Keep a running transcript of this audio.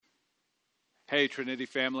Hey, Trinity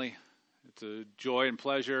family. It's a joy and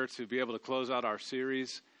pleasure to be able to close out our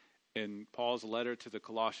series in Paul's letter to the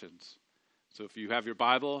Colossians. So if you have your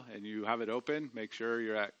Bible and you have it open, make sure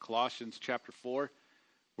you're at Colossians chapter 4.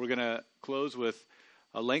 We're going to close with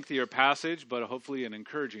a lengthier passage, but hopefully an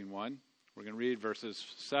encouraging one. We're going to read verses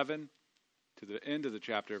 7 to the end of the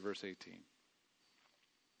chapter, verse 18.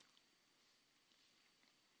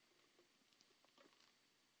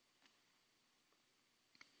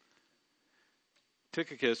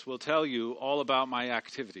 Tychicus will tell you all about my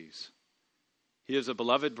activities. He is a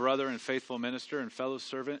beloved brother and faithful minister and fellow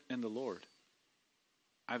servant in the Lord.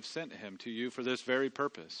 I've sent him to you for this very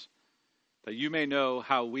purpose, that you may know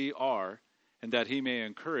how we are and that he may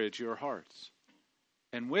encourage your hearts.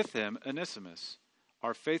 And with him, Onesimus,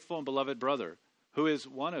 our faithful and beloved brother, who is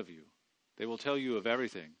one of you. They will tell you of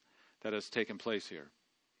everything that has taken place here.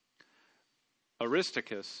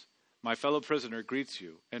 Aristarchus, my fellow prisoner, greets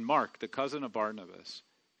you, and Mark, the cousin of Barnabas,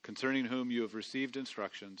 concerning whom you have received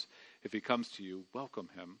instructions. If he comes to you, welcome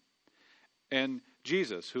him. And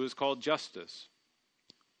Jesus, who is called Justus.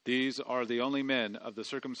 These are the only men of the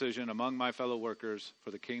circumcision among my fellow workers for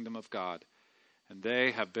the kingdom of God, and they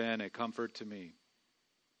have been a comfort to me.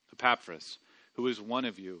 Epaphras, who is one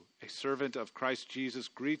of you, a servant of Christ Jesus,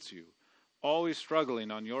 greets you, always struggling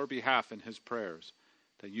on your behalf in his prayers,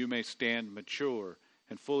 that you may stand mature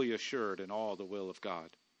and fully assured in all the will of God.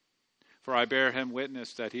 For I bear him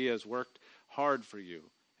witness that he has worked hard for you,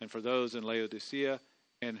 and for those in Laodicea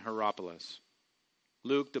and Hierapolis.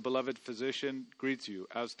 Luke, the beloved physician, greets you,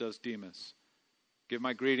 as does Demas. Give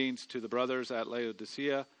my greetings to the brothers at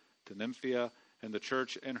Laodicea, to Nymphaea, and the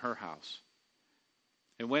church in her house.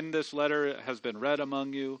 And when this letter has been read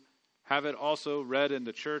among you, have it also read in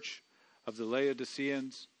the church of the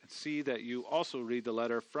Laodiceans, and see that you also read the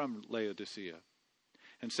letter from Laodicea.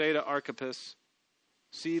 And say to Archippus,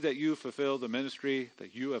 see that you fulfill the ministry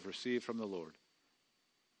that you have received from the Lord.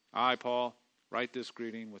 I, Paul, write this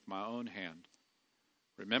greeting with my own hand.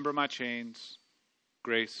 Remember my chains.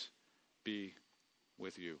 Grace be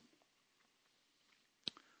with you.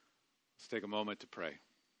 Let's take a moment to pray.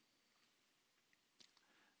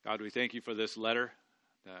 God, we thank you for this letter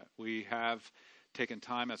that we have taken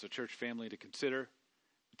time as a church family to consider.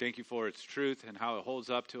 We thank you for its truth and how it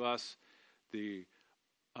holds up to us the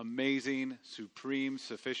amazing, supreme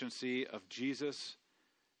sufficiency of Jesus,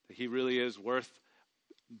 that he really is worth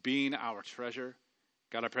being our treasure.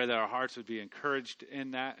 God, I pray that our hearts would be encouraged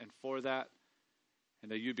in that and for that, and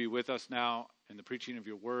that you'd be with us now in the preaching of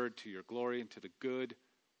your word to your glory and to the good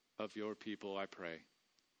of your people, I pray.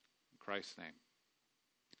 In Christ's name,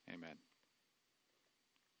 amen.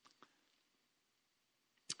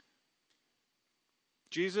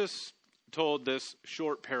 Jesus told this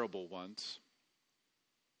short parable once.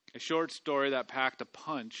 A short story that packed a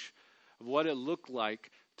punch of what it looked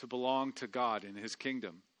like to belong to God in his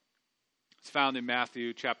kingdom. It's found in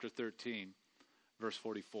Matthew chapter 13, verse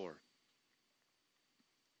 44.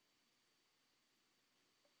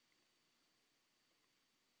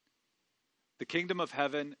 The kingdom of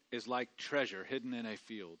heaven is like treasure hidden in a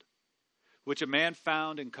field, which a man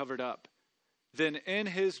found and covered up. Then in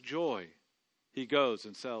his joy, he goes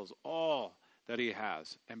and sells all that he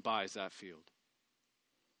has and buys that field.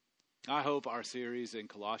 I hope our series in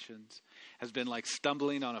Colossians has been like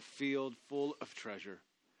stumbling on a field full of treasure.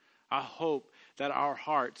 I hope that our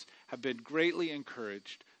hearts have been greatly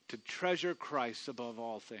encouraged to treasure Christ above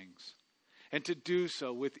all things, and to do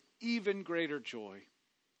so with even greater joy.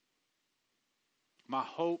 My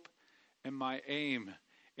hope and my aim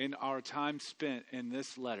in our time spent in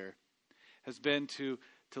this letter has been to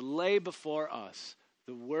lay before us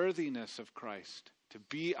the worthiness of Christ, to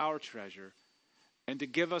be our treasure, and to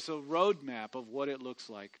give us a roadmap of what it looks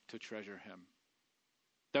like to treasure him.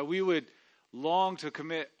 That we would long to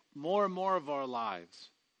commit more and more of our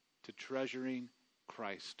lives to treasuring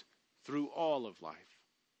Christ through all of life.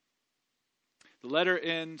 The letter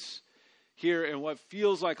ends here in what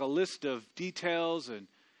feels like a list of details and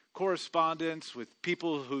correspondence with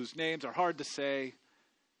people whose names are hard to say.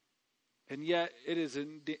 And yet it is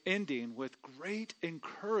ending with great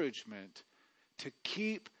encouragement to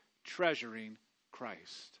keep treasuring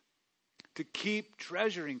Christ. To keep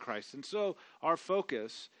treasuring Christ. And so our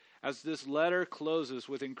focus as this letter closes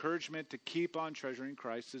with encouragement to keep on treasuring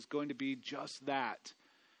Christ is going to be just that.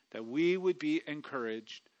 That we would be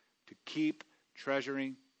encouraged to keep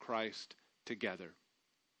treasuring Christ together.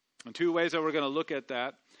 And two ways that we're going to look at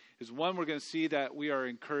that is one, we're going to see that we are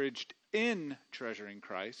encouraged in treasuring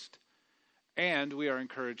Christ, and we are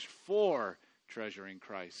encouraged for treasuring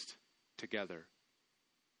Christ together.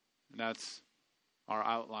 And that's our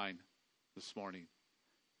outline this morning.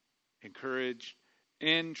 encouraged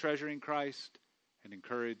in treasuring Christ, and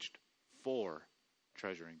encouraged for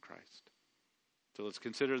treasuring Christ. So let's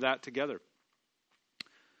consider that together.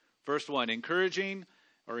 First one, encouraging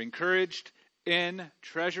or encouraged in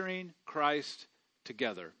treasuring Christ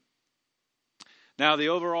together. Now, the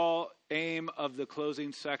overall aim of the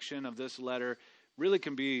closing section of this letter really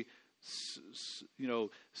can be,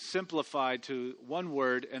 simplified to one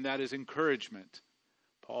word, and that is encouragement.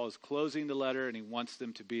 Paul is closing the letter, and he wants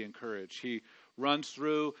them to be encouraged. He runs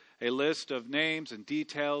through a list of names and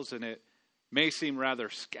details, and it may seem rather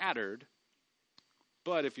scattered,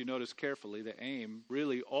 but if you notice carefully, the aim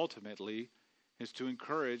really ultimately is to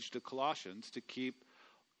encourage the Colossians to keep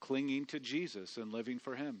clinging to Jesus and living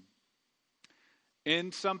for him.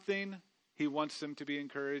 In something, he wants them to be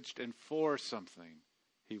encouraged, and for something,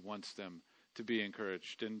 he wants them to be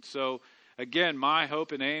encouraged. And so, again, my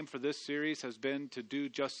hope and aim for this series has been to do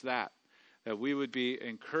just that we would be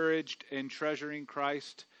encouraged in treasuring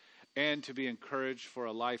Christ and to be encouraged for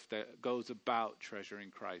a life that goes about treasuring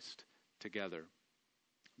Christ together.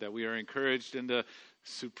 That we are encouraged in the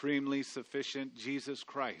supremely sufficient Jesus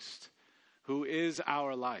Christ, who is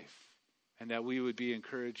our life, and that we would be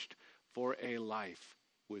encouraged for a life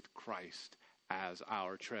with Christ as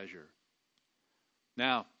our treasure.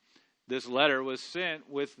 Now, this letter was sent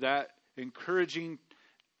with that encouraging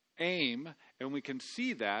aim, and we can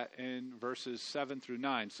see that in verses 7 through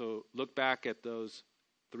 9. So look back at those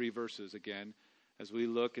 3 verses again as we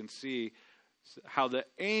look and see how the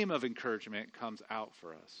aim of encouragement comes out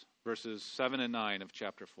for us. Verses 7 and 9 of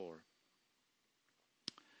chapter 4.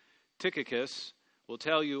 Tychicus will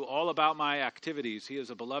tell you all about my activities. He is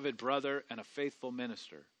a beloved brother and a faithful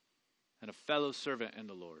minister and a fellow servant in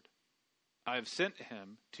the Lord. I have sent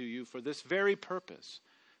him to you for this very purpose,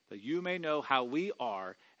 that you may know how we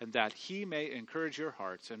are and that he may encourage your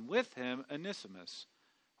hearts. And with him, Onesimus,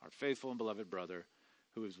 our faithful and beloved brother,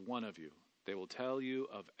 who is one of you. They will tell you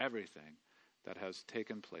of everything that has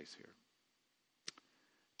taken place here.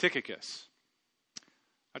 Tychicus.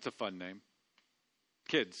 That's a fun name.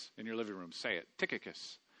 Kids in your living room, say it.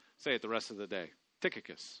 Tychicus. Say it the rest of the day.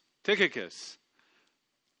 Tychicus. Tychicus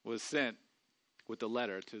was sent with the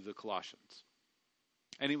letter to the Colossians.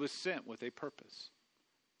 And he was sent with a purpose.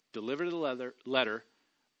 Deliver the letter,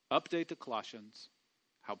 update the Colossians,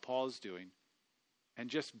 how Paul is doing, and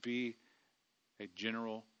just be a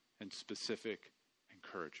general and specific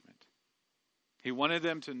encouragement. He wanted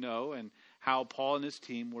them to know and how Paul and his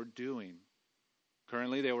team were doing.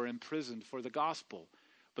 Currently, they were imprisoned for the gospel.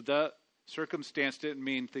 But the circumstance didn't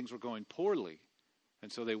mean things were going poorly.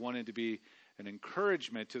 And so they wanted to be an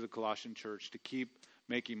encouragement to the Colossian church to keep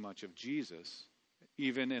making much of Jesus,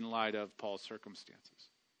 even in light of Paul's circumstances.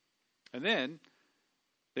 And then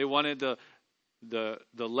they wanted the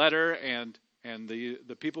letter and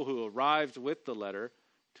the people who arrived with the letter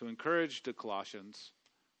to encourage the Colossians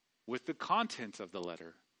with the contents of the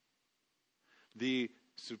letter. The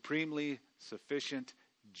supremely sufficient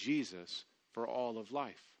Jesus for all of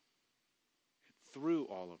life. Through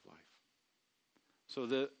all of life. So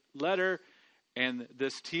the letter and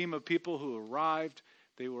this team of people who arrived,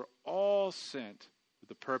 they were all sent with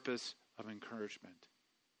the purpose of encouragement.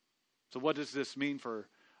 So what does this mean for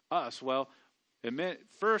us? Well, it meant,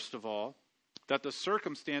 first of all, that the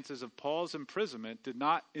circumstances of Paul's imprisonment did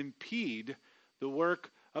not impede the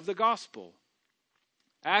work of the gospel.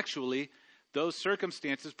 Actually, those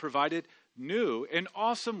circumstances provided new and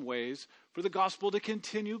awesome ways for the gospel to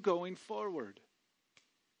continue going forward.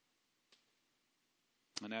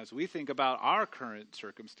 And as we think about our current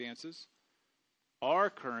circumstances, our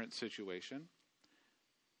current situation,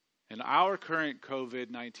 and our current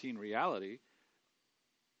COVID-19 reality,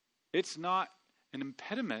 it's not an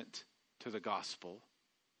impediment to the gospel.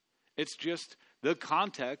 It's just the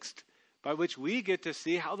context by which we get to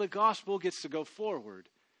see how the gospel gets to go forward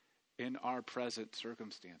in our present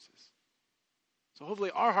circumstances. So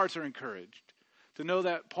hopefully our hearts are encouraged to know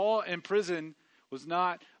that Paul in prison was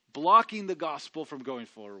not blocking the gospel from going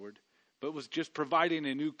forward, but was just providing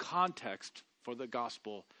a new context for the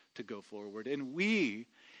gospel to go forward. And we,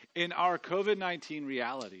 in our COVID-19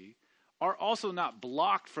 reality, are also not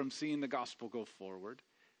blocked from seeing the gospel go forward,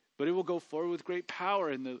 but it will go forward with great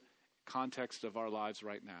power in the context of our lives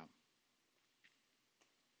right now.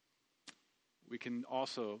 We can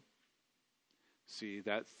also see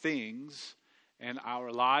that things in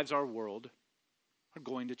our lives, our world, are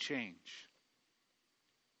going to change.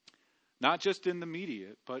 Not just in the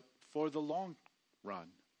immediate, but for the long run.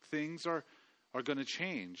 Things are going to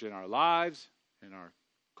change in our lives, in our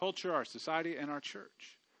culture, our society, and our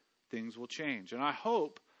church. Things will change. And I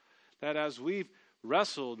hope that as we've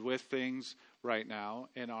wrestled with things right now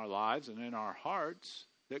in our lives and in our hearts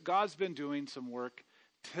that God's been doing some work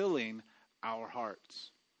tilling our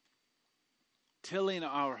hearts. Tilling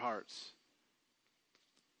our hearts.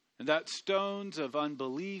 And that stones of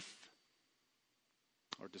unbelief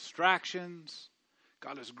or distractions,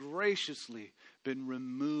 God has graciously been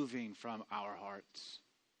removing from our hearts.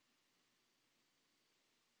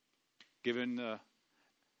 Given the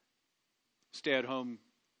stay-at-home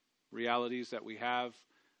realities that we have,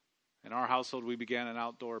 in our household, we began an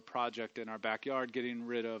outdoor project in our backyard, getting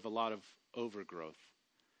rid of a lot of overgrowth.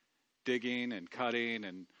 Digging and cutting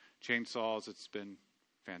and chainsaws, it's been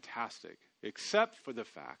fantastic. Except for the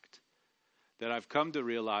fact that I've come to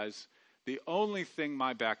realize the only thing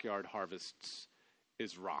my backyard harvests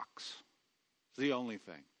is rocks. It's the only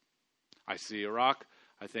thing. I see a rock,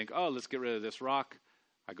 I think, oh, let's get rid of this rock.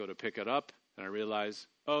 I go to pick it up, and I realize,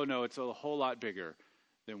 oh no, it's a whole lot bigger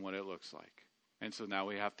than what it looks like. And so now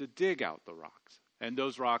we have to dig out the rocks. And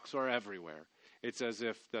those rocks are everywhere. It's as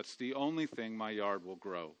if that's the only thing my yard will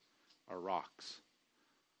grow, are rocks.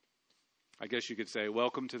 I guess you could say,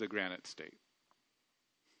 welcome to the granite state.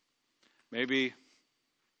 Maybe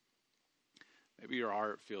your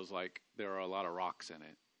heart feels like there are a lot of rocks in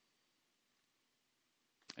it.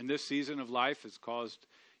 And this season of life has caused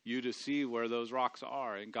you to see where those rocks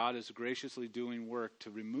are, and God is graciously doing work to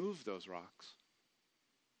remove those rocks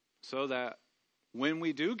so that when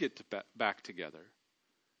we do get back together,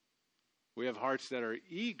 we have hearts that are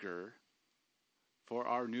eager for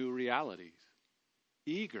our new realities,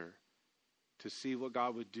 eager to see what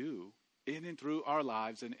God would do in and through our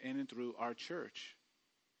lives and in and through our church.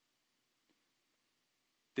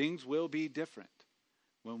 Things will be different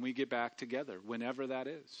when we get back together, whenever that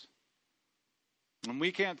is. And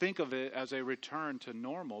we can't think of it as a return to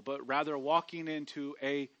normal, but rather walking into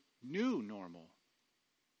a new normal.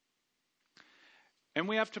 And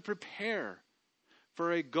we have to prepare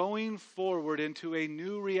for a going forward into a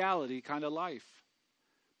new reality kind of life.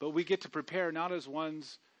 But we get to prepare not as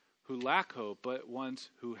ones who lack hope, but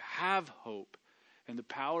ones who have hope and the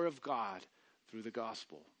power of God through the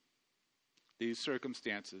gospel. These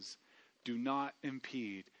circumstances do not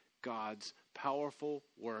impede God's powerful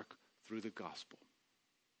work through the gospel.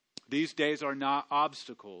 These days are not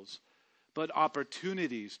obstacles, but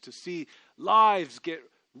opportunities to see lives get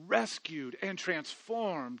rescued and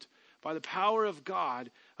transformed by the power of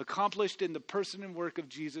God accomplished in the person and work of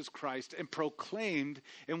Jesus Christ and proclaimed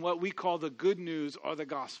in what we call the good news or the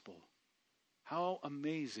gospel. How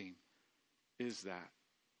amazing is that?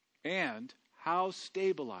 And how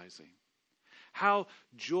stabilizing, how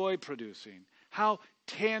joy-producing, how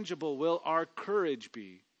tangible will our courage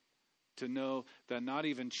be to know that not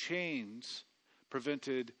even chains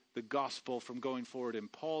prevented the gospel from going forward in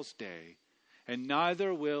Paul's day, and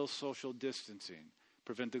neither will social distancing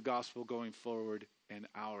prevent the gospel going forward in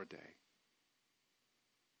our day.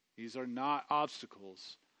 These are not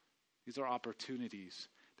obstacles. These are opportunities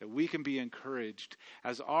that we can be encouraged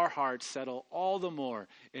as our hearts settle all the more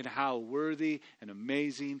in how worthy and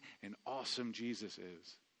amazing and awesome Jesus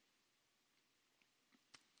is.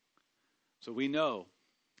 So we know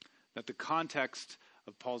that the context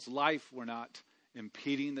of Paul's life were not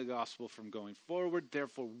impeding the gospel from going forward.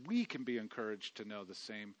 Therefore, we can be encouraged to know the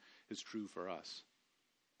same is true for us.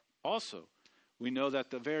 Also, we know that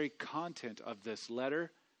the very content of this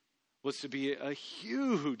letter was to be a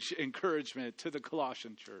huge encouragement to the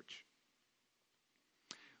Colossian church.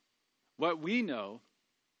 What we know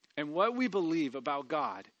and what we believe about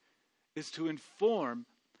God is to inform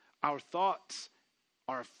our thoughts,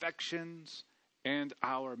 our affections, and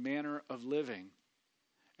our manner of living.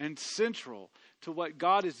 And central to what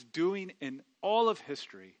God is doing in all of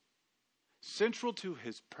history, central to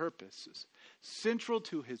his purposes, central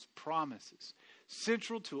to his promises,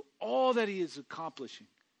 central to all that he is accomplishing,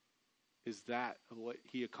 is that of what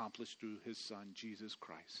he accomplished through his son, Jesus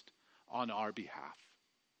Christ, on our behalf.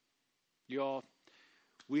 Y'all,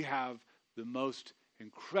 we have the most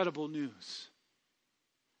incredible news.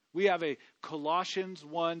 We have a Colossians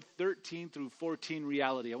 1:13 through 14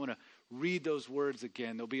 reality. I want to read those words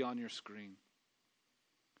again. They'll be on your screen.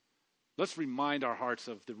 Let's remind our hearts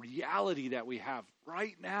of the reality that we have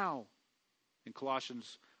right now in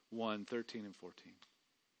Colossians 1:13 and 14.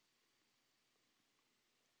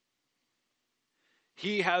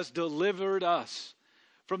 He has delivered us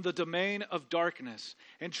from the domain of darkness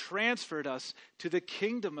and transferred us to the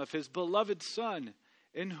kingdom of his beloved Son,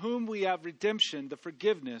 in whom we have redemption, the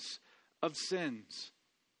forgiveness of sins.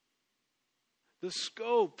 The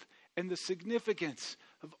scope and the significance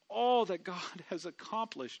of all that God has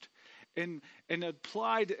accomplished and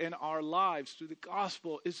applied in our lives through the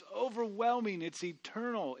gospel is overwhelming. It's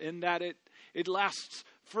eternal in that it It lasts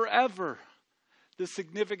forever. The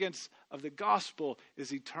significance of the gospel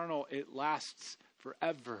is eternal. It lasts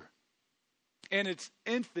forever. And it's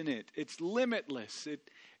infinite. It's limitless.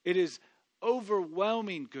 It is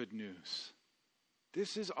overwhelming good news.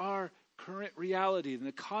 This is our current reality, and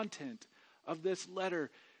the content of this letter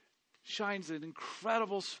shines an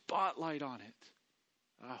incredible spotlight on it.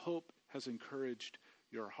 I hope has encouraged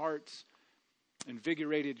your hearts,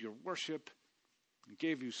 invigorated your worship, and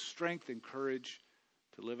gave you strength and courage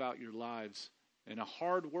to live out your lives in a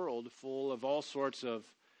hard world full of all sorts of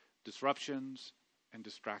disruptions and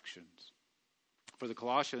distractions. For the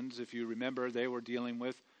Colossians, if you remember, they were dealing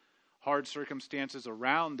with hard circumstances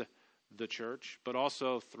around the church, but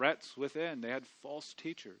also threats within. They had false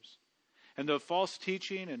teachers. And the false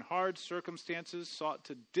teaching and hard circumstances sought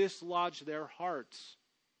to dislodge their hearts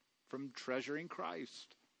from treasuring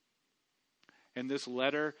Christ. And this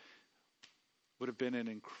letter would have been an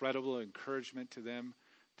incredible encouragement to them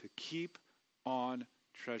to keep on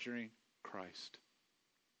treasuring Christ.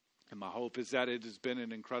 And my hope is that it has been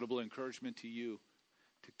an incredible encouragement to you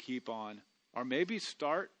to keep on, or maybe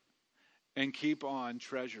start and keep on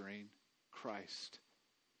treasuring Christ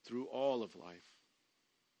through all of life.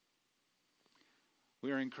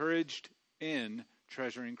 We are encouraged in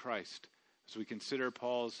treasuring Christ as we consider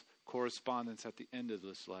Paul's correspondence at the end of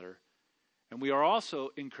this letter. And we are also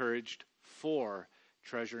encouraged for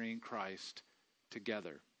treasuring Christ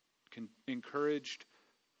together. Encouraged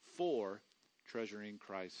for treasuring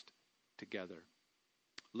Christ together.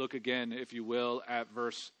 Look again, if you will, at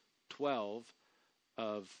verse 12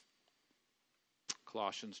 of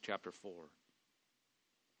Colossians chapter 4.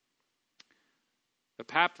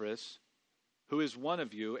 Epaphras, who is one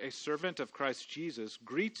of you, a servant of Christ Jesus,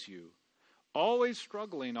 greets you, always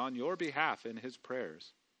struggling on your behalf in his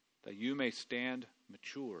prayers, that you may stand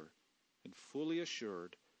mature and fully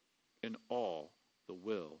assured in all the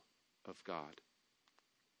will of God.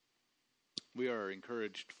 We are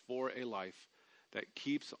encouraged for a life that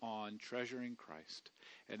keeps on treasuring Christ.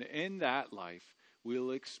 And in that life,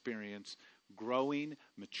 we'll experience growing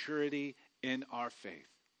maturity in our faith.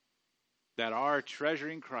 That our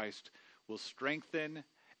treasuring Christ will strengthen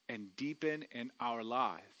and deepen in our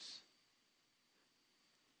lives.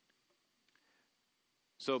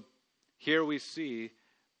 So here we see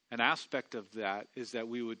an aspect of that is that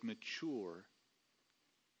we would mature,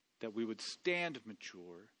 that we would stand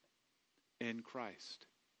mature in Christ.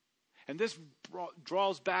 And this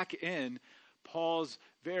draws back in Paul's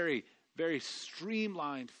very, very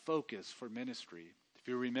streamlined focus for ministry. If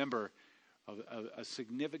you remember a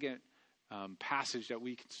significant passage that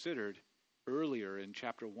we considered earlier in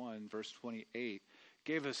chapter 1, verse 28,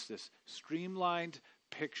 gave us this streamlined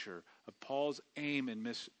picture of Paul's aim in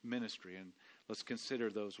ministry. And let's consider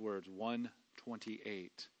those words,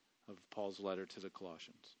 1:28 of Paul's letter to the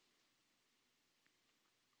Colossians.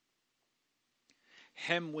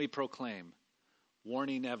 Him we proclaim,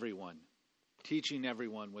 warning everyone, teaching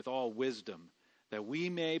everyone with all wisdom, that we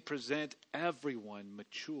may present everyone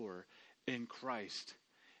mature in Christ.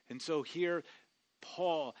 And so here,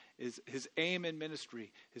 Paul, his aim in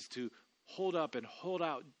ministry is to hold up and hold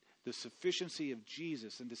out the sufficiency of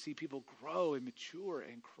Jesus and to see people grow and mature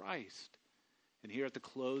in Christ. And here at the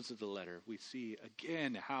close of the letter, we see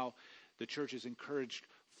again how the church is encouraged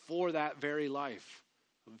for that very life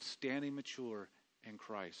of standing mature in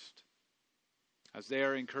Christ. As they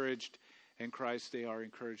are encouraged in Christ, they are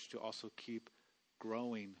encouraged to also keep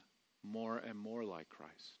growing more and more like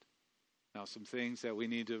Christ. Now, some things that we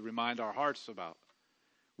need to remind our hearts about.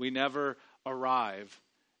 We never arrive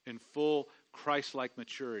in full Christ-like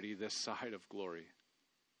maturity this side of glory.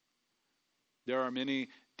 There are many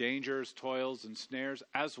dangers, toils, and snares,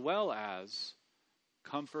 as well as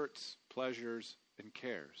comforts, pleasures, and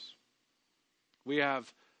cares. We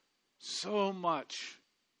have so much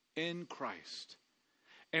in Christ,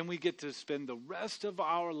 and we get to spend the rest of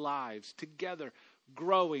our lives together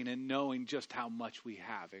growing and knowing just how much we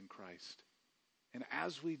have in Christ. And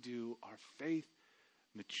as we do, our faith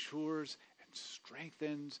matures and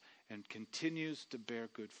strengthens and continues to bear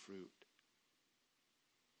good fruit.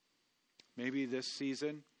 Maybe this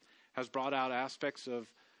season has brought out aspects of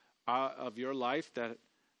your life that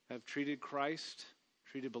have treated Christ,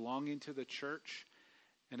 treated belonging to the church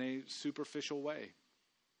in a superficial way.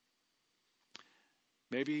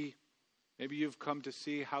 Maybe you've come to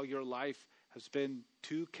see how your life has been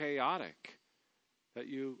too chaotic, that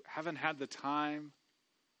you haven't had the time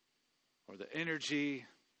or the energy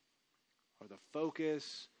or the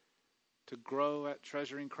focus to grow at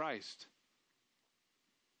treasuring Christ.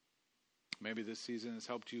 Maybe this season has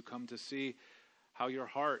helped you come to see how your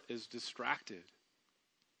heart is distracted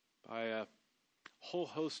by whole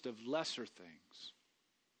host of lesser things.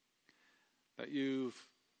 That you've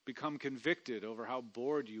become convicted over how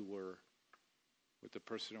bored you were with the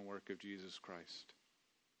person and work of Jesus Christ.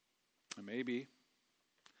 And maybe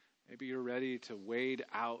you're ready to wade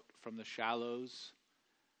out from the shallows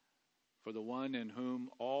for the one in whom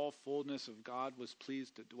all fullness of God was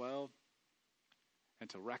pleased to dwell, and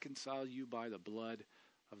to reconcile you by the blood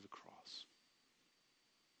of the cross.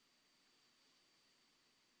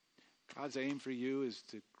 God's aim for you is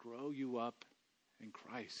to grow you up in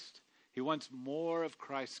Christ. He wants more of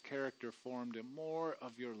Christ's character formed in more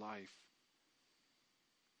of your life.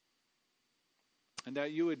 And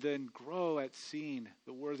that you would then grow at seeing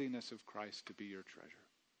the worthiness of Christ to be your treasure.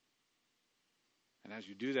 And as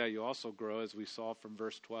you do that, you also grow, as we saw from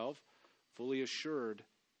verse 12, fully assured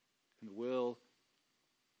in the will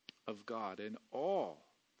of God, in all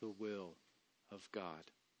the will of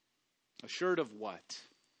God. Assured of what?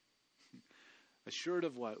 Assured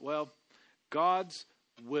of what? Well, God's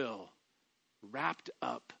will wrapped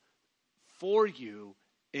up for you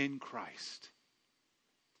in Christ.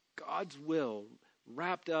 God's will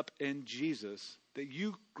wrapped up in Jesus, that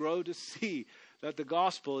you grow to see that the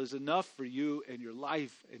gospel is enough for you and your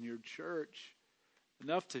life and your church,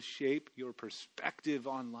 enough to shape your perspective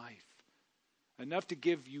on life, enough to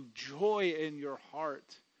give you joy in your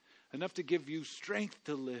heart, enough to give you strength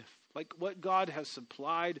to live. Like what God has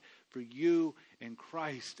supplied for you in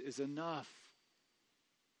Christ is enough.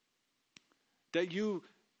 That you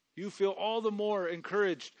feel all the more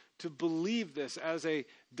encouraged to believe this as a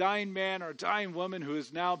dying man or dying woman who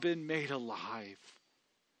has now been made alive.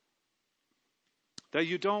 That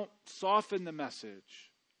you don't soften the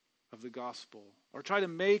message of the gospel or try to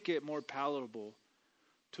make it more palatable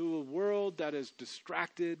to a world that is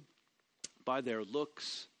distracted by their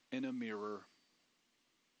looks in a mirror.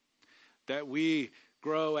 That we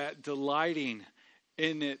grow at delighting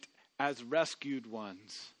in it as rescued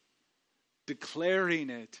ones, declaring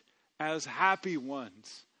it as happy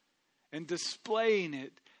ones, and displaying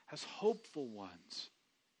it as hopeful ones.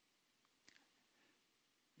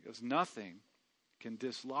 Because nothing can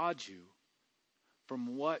dislodge you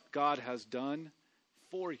from what God has done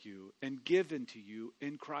for you and given to you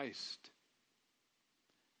in Christ.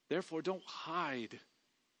 Therefore, don't hide.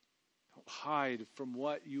 Don't hide from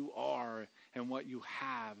what you are and what you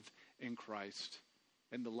have in Christ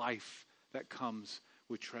and the life that comes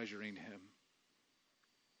with treasuring Him.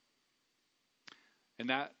 And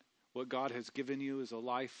that what God has given you is a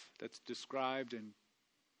life that's described in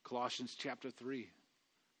Colossians chapter 3.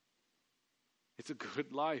 It's a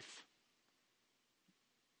good life.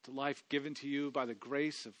 It's a life given to you by the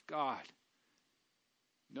grace of God.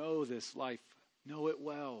 Know this life. Know it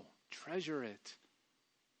well. Treasure it.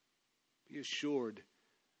 Be assured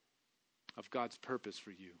of God's purpose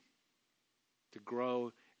for you to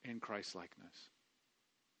grow in Christ-likeness.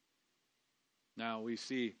 Now we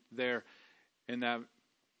see there in that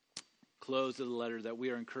close of the letter that we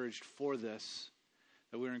are encouraged for this,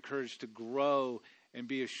 that we are encouraged to grow and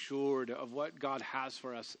be assured of what God has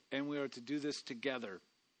for us, and we are to do this together.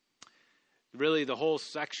 Really, the whole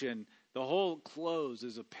section, the whole close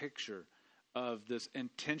is a picture of this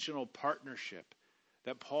intentional partnership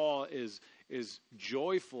that Paul is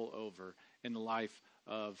joyful over in the life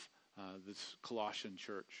of this Colossian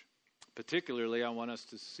church. Particularly, I want us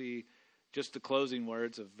to see just the closing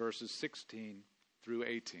words of verses 16 through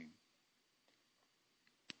 18.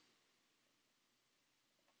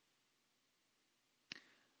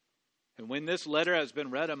 And when this letter has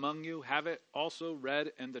been read among you, have it also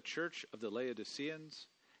read in the church of the Laodiceans,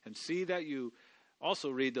 and see that you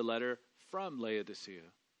also read the letter from Laodicea.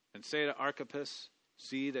 And say to Archippus,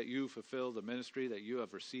 see that you fulfill the ministry that you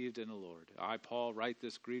have received in the Lord. I, Paul, write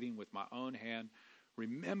this greeting with my own hand.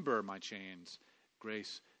 Remember my chains.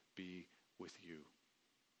 Grace be with you.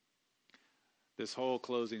 This whole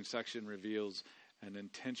closing section reveals an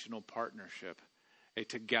intentional partnership, a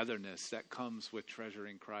togetherness that comes with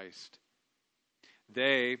treasuring Christ.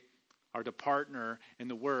 They are to partner in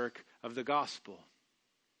the work of the gospel.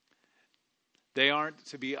 They aren't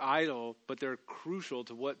to be idle, but they're crucial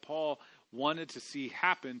to what Paul wanted to see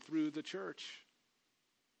happen through the church.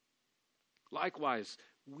 Likewise,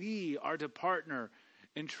 we are to partner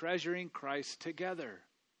in treasuring Christ together.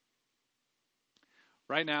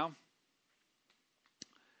 Right now,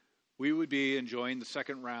 we would be enjoying the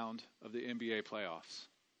second round of the NBA playoffs.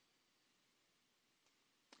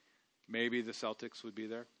 Maybe the Celtics would be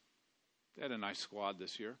there. They had a nice squad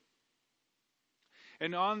this year.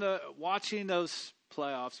 And watching those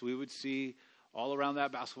playoffs, we would see all around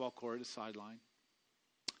that basketball court a sideline.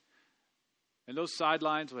 And those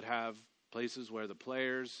sidelines would have places where the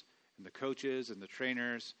players and the coaches and the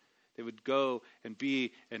trainers, they would go and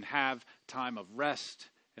be and have time of rest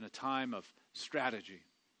and a time of strategy.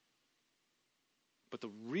 But the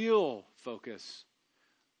real focus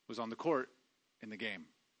was on the court in the game.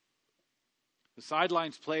 The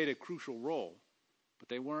sidelines played a crucial role, but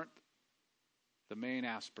they weren't the main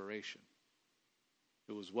aspiration.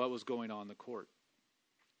 It was what was going on in the court.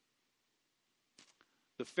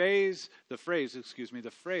 The phrase,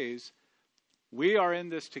 "we are in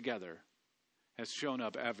this together," has shown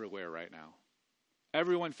up everywhere right now.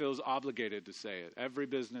 Everyone feels obligated to say it. Every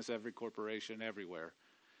business, every corporation, everywhere.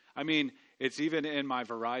 I mean, it's even in my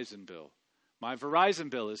Verizon bill. My Verizon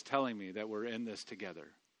bill is telling me that we're in this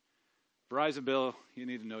together. Verizon bill, you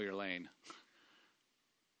need to know your lane.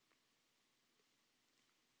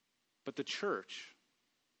 But the church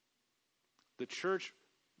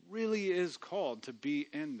really is called to be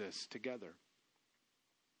in this together.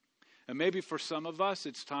 And maybe for some of us,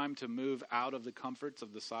 it's time to move out of the comforts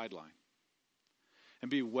of the sideline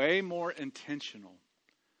and be way more intentional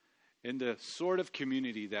in the sort of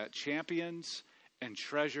community that champions and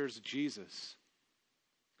treasures Jesus.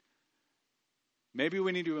 Maybe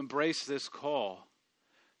we need to embrace this call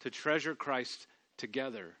to treasure Christ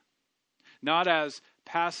together, not as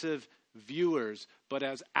passive viewers, but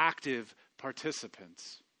as active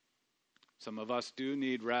participants. Some of us do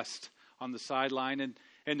need rest on the sideline,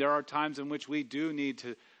 and there are times in which we do need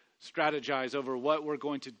to strategize over what we're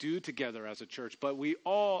going to do together as a church, but we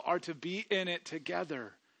all are to be in it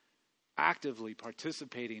together, actively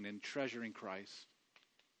participating in treasuring Christ.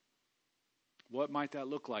 What might that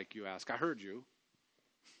look like, you ask? I heard you.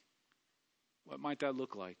 What might that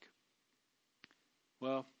look like?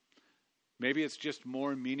 Well, maybe it's just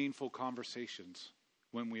more meaningful conversations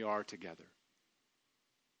when we are together.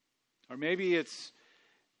 Or maybe it's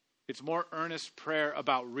more earnest prayer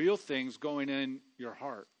about real things going in your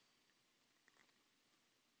heart.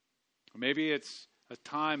 Or maybe it's a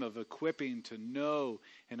time of equipping to know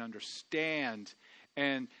and understand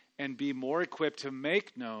and be more equipped to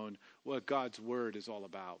make known what God's word is all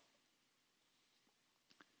about.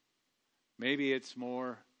 Maybe it's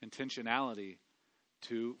more intentionality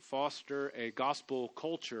to foster a gospel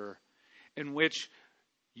culture in which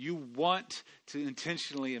you want to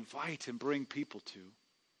intentionally invite and bring people to.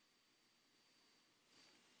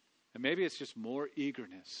 And maybe it's just more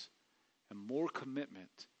eagerness and more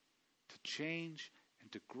commitment to change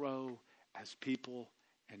and to grow as people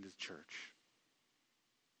and as church.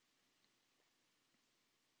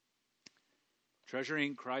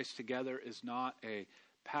 Treasuring Christ together is not a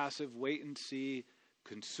passive wait-and-see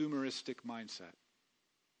consumeristic mindset.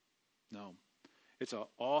 No, it's an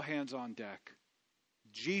all hands on deck.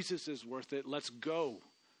 Jesus is worth it. Let's go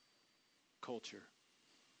culture.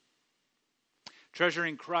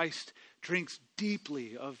 Treasuring Christ drinks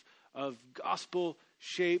deeply of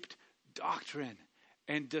gospel-shaped doctrine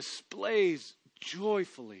and displays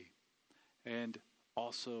joyfully and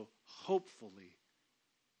also hopefully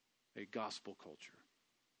a gospel culture.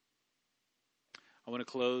 I want to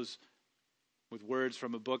close with words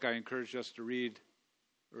from a book I encouraged us to read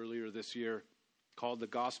earlier this year called The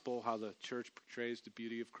Gospel, How the Church Portrays the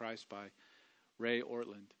Beauty of Christ by Ray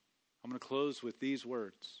Ortland. I'm going to close with these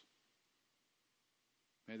words.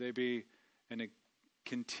 May they be a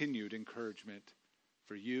continued encouragement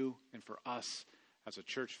for you and for us as a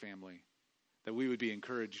church family, that we would be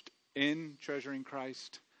encouraged in treasuring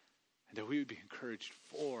Christ and that we would be encouraged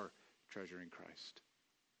for treasuring Christ.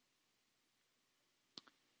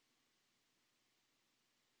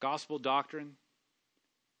 Gospel doctrine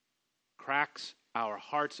cracks our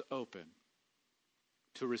hearts open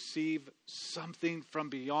to receive something from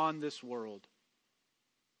beyond this world.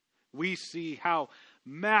 We see how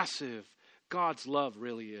massive God's love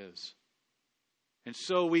really is. And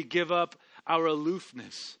so we give up our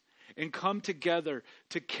aloofness and come together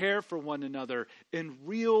to care for one another in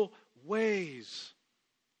real ways,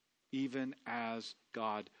 even as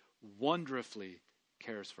God wonderfully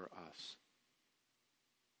cares for us.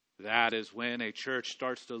 That is when a church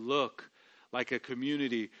starts to look like a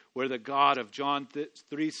community where the God of John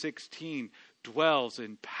 3:16 dwells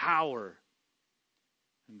in power.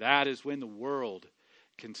 And that is when the world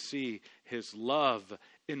can see his love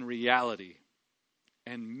in reality.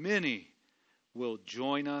 And many will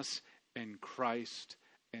join us in Christ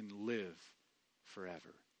and live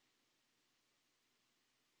forever.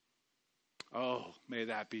 Oh, may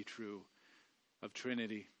that be true of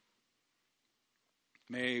Trinity.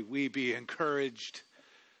 May we be encouraged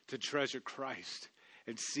to treasure Christ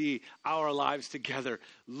and see our lives together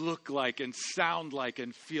look like and sound like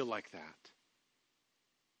and feel like that.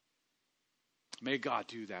 May God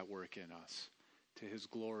do that work in us to his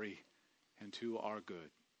glory and to our good.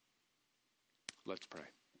 Let's pray.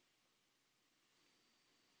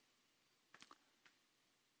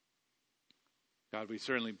 God, we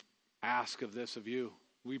certainly ask of this of you.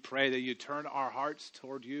 We pray that you turn our hearts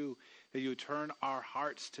toward you, that you turn our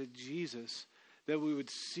hearts to Jesus, that we would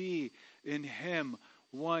see in him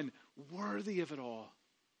one worthy of it all.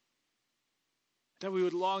 That we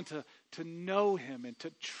would long to know him and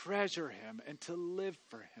to treasure him and to live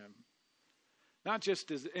for him. Not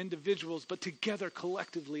just as individuals, but together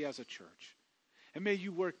collectively as a church. And may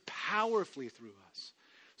you work powerfully through us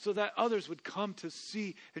so that others would come to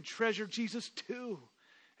see and treasure Jesus too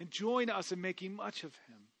and join us in making much of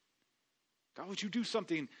him. God, would you do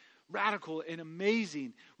something radical and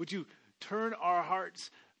amazing? Would you turn our hearts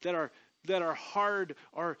that are hard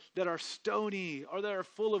or that are stony or that are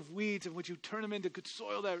full of weeds, and would you turn them into good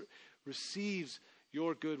soil that receives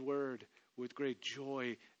your good word with great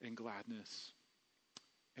joy and gladness?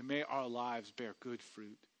 And may our lives bear good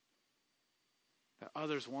fruit that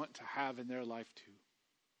others want to have in their life too.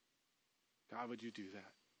 God, would you do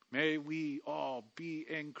that? May we all be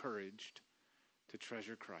encouraged to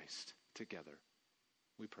treasure Christ together.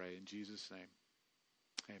 We pray in Jesus' name.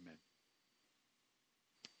 Amen.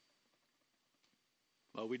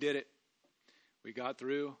 Well, we did it. We got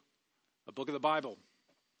through a book of the Bible.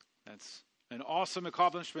 That's an awesome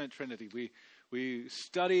accomplishment, Trinity. We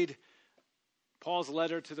studied Paul's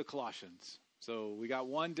letter to the Colossians. So we got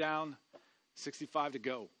one down, 65 to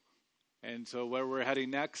go. And so where we're heading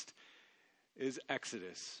next is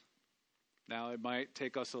Exodus. Now, it might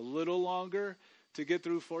take us a little longer to get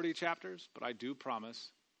through 40 chapters, but I do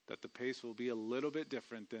promise that the pace will be a little bit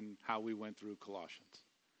different than how we went through Colossians.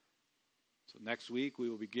 So next week, we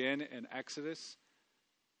will begin in Exodus.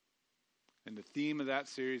 And the theme of that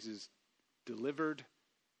series is Delivered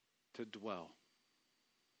to Dwell.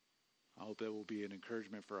 I hope it will be an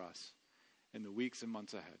encouragement for us in the weeks and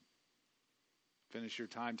months ahead. Finish your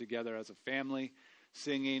time together as a family,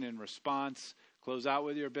 singing in response. Close out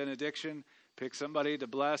with your benediction. Pick somebody to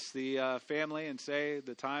bless the family and say,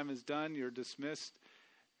 the time is done, you're dismissed,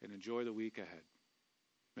 and enjoy the week ahead.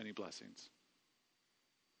 Many blessings.